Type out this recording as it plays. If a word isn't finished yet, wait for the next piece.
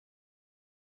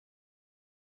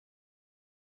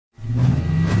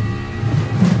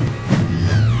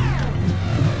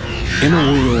In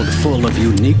a world full of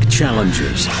unique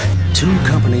challenges, two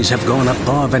companies have gone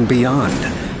above and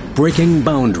beyond, breaking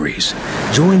boundaries,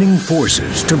 joining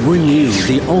forces to bring you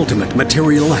the ultimate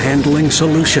material handling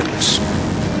solutions.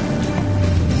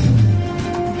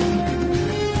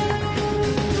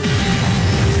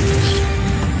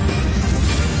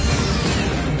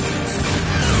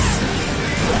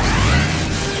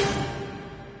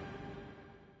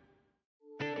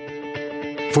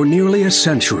 For nearly a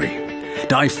century,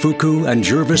 Daifuku and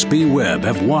Jervis B. Webb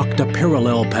have walked a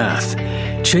parallel path,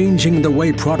 changing the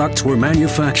way products were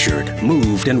manufactured,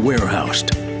 moved, and warehoused.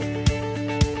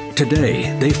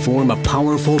 Today, they form a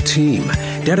powerful team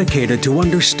dedicated to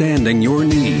understanding your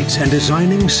needs and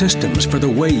designing systems for the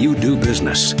way you do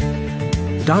business.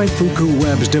 Daifuku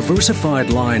Webb's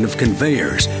diversified line of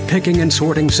conveyors, picking and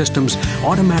sorting systems,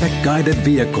 automatic guided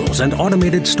vehicles, and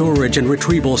automated storage and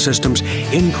retrieval systems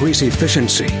increase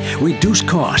efficiency, reduce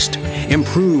cost,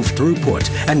 improve throughput,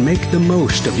 and make the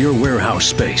most of your warehouse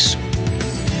space.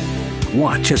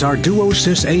 Watch as our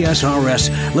DuoSys ASRS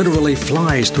literally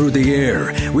flies through the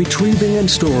air, retrieving and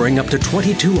storing up to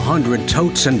 2,200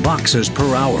 totes and boxes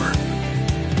per hour.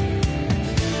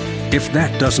 If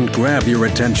that doesn't grab your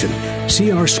attention,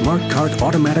 see our Smart Cart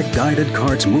automatic guided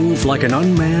carts move like an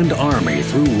unmanned army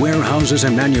through warehouses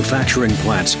and manufacturing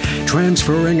plants,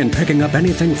 transferring and picking up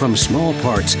anything from small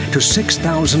parts to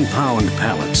 6,000-pound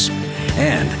pallets.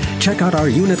 And check out our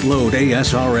unit load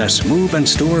ASRS move and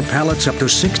store pallets up to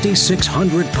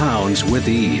 6,600 pounds with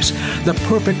ease. The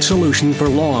perfect solution for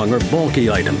long or bulky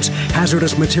items,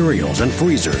 hazardous materials, and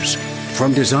freezers.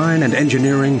 From design and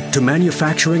engineering to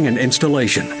manufacturing and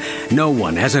installation, no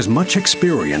one has as much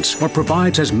experience or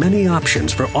provides as many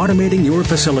options for automating your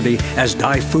facility as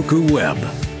Daifuku Webb.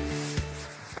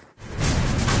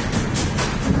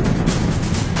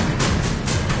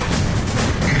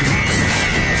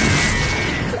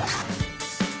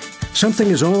 Something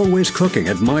is always cooking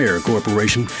at Meyer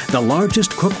Corporation, the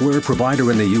largest cookware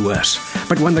provider in the U.S.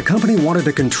 But when the company wanted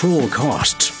to control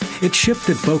costs, it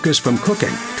shifted focus from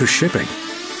cooking to shipping.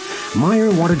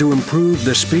 Meyer wanted to improve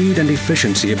the speed and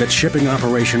efficiency of its shipping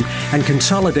operation and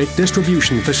consolidate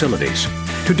distribution facilities.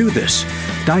 To do this,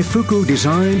 Daifuku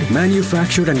designed,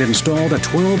 manufactured, and installed a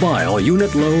 12-aisle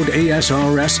unit load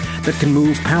ASRS that can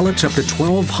move pallets up to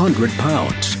 1,200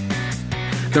 pounds.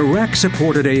 The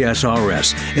rack-supported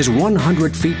ASRS is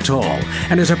 100 feet tall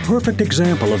and is a perfect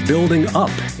example of building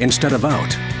up instead of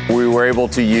out. We were able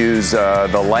to use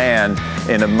the land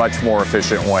in a much more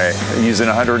efficient way, using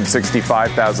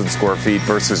 165,000 square feet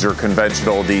versus your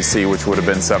conventional DC, which would have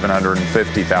been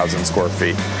 750,000 square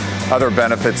feet. Other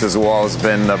benefits as well has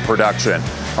been the production,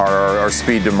 our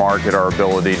speed to market, our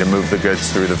ability to move the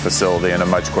goods through the facility in a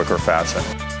much quicker fashion.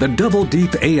 The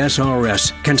double-deep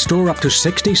ASRS can store up to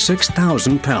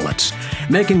 66,000 pallets,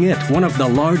 making it one of the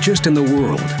largest in the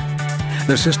world.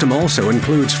 The system also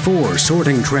includes 4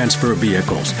 sorting transfer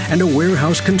vehicles and a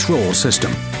warehouse control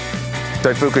system.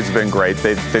 Daifuku's been great.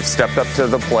 They've stepped up to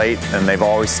the plate, and they've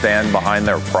always stand behind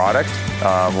their product.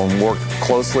 We'll work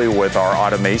closely with our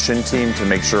automation team to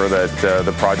make sure that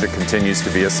the project continues to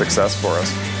be a success for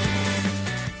us.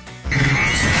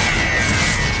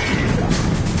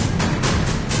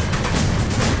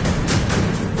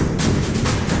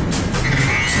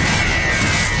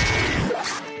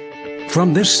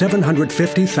 From this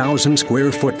 750,000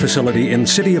 square foot facility in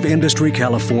City of Industry,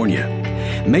 California,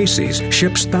 Macy's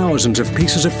ships thousands of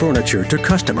pieces of furniture to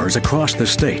customers across the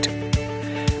state.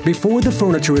 Before the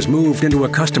furniture is moved into a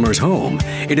customer's home,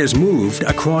 it is moved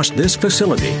across this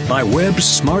facility by Webb's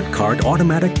Smart Cart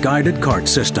automatic guided cart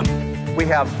system. We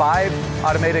have 5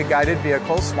 automated guided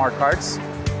vehicles, Smart Carts,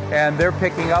 and they're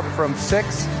picking up from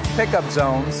 6 pickup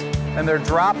zones, and they're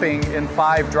dropping in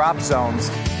 5 drop zones.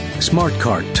 Smart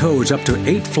Cart tows up to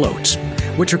 8 floats,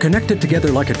 which are connected together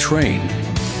like a train.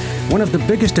 One of the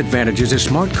biggest advantages is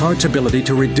Smart Cart's ability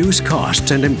to reduce costs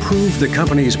and improve the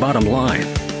company's bottom line.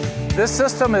 This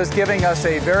system is giving us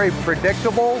a very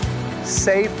predictable,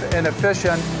 safe, and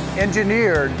efficient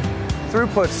engineered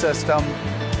throughput system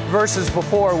versus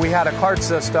before we had a cart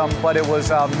system, but it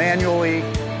was a manually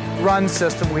run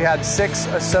system. We had 6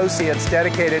 associates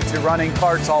dedicated to running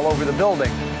carts all over the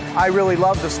building. I really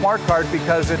love the Smart Cart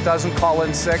because it doesn't call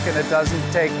in sick and it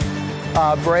doesn't take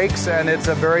breaks, and it's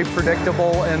a very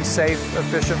predictable and safe,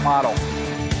 efficient model.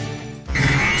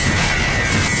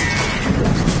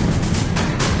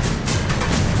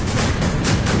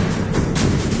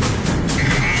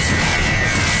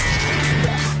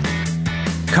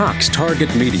 Cox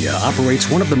Target Media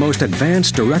operates one of the most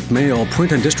advanced direct mail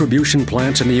print and distribution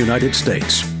plants in the United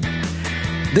States.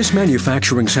 This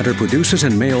manufacturing center produces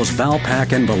and mails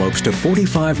Valpak envelopes to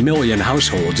 45 million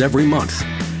households every month.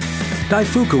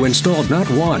 Daifuku installed not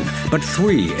one, but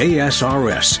 3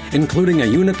 ASRS, including a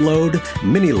unit load,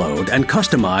 mini load, and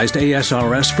customized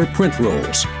ASRS for print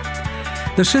rolls.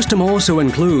 The system also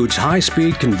includes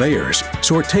high-speed conveyors,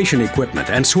 sortation equipment,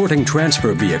 and sorting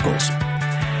transfer vehicles.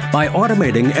 By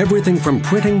automating everything from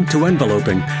printing to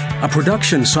enveloping, a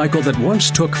production cycle that once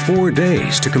took 4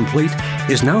 days to complete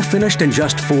is now finished in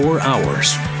just 4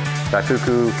 hours.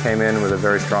 Daifuku came in with a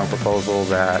very strong proposal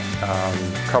that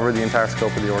covered the entire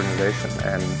scope of the organization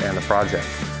and the project.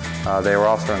 They were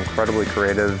also incredibly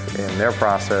creative in their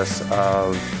process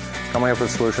of coming up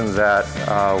with solutions that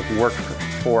work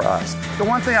for us. The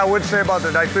one thing I would say about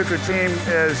the Daifuku team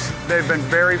is they've been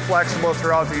very flexible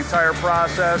throughout the entire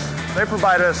process. They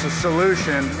provide us a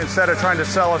solution instead of trying to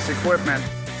sell us equipment.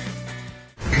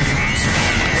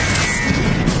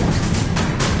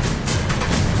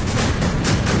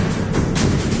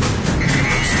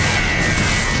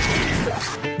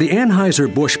 The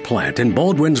Anheuser-Busch plant in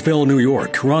Baldwinsville, New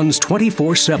York runs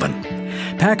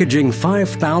 24/7, packaging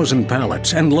 5,000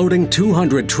 pallets and loading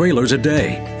 200 trailers a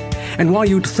day. And while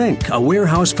you'd think a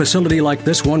warehouse facility like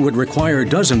this one would require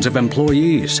dozens of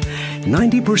employees,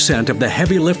 90% of the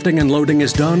heavy lifting and loading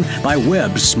is done by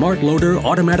Webb's Smart Loader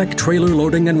automatic trailer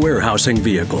loading and warehousing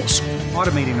vehicles.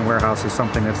 Automating the warehouse is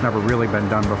something that's never really been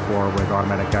done before with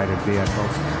automatic guided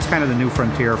vehicles. It's kind of the new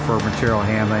frontier for material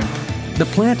handling. The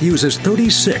plant uses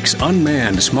 36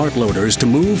 unmanned smart loaders to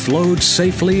move loads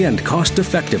safely and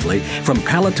cost-effectively from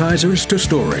palletizers to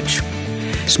storage.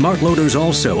 Smart loaders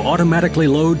also automatically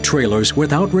load trailers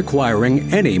without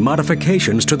requiring any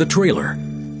modifications to the trailer.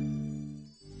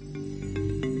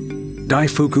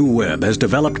 Daifuku Webb has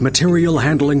developed material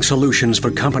handling solutions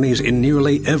for companies in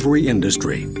nearly every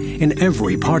industry, in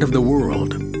every part of the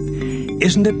world.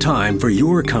 Isn't it time for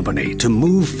your company to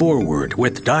move forward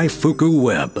with Daifuku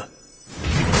Webb?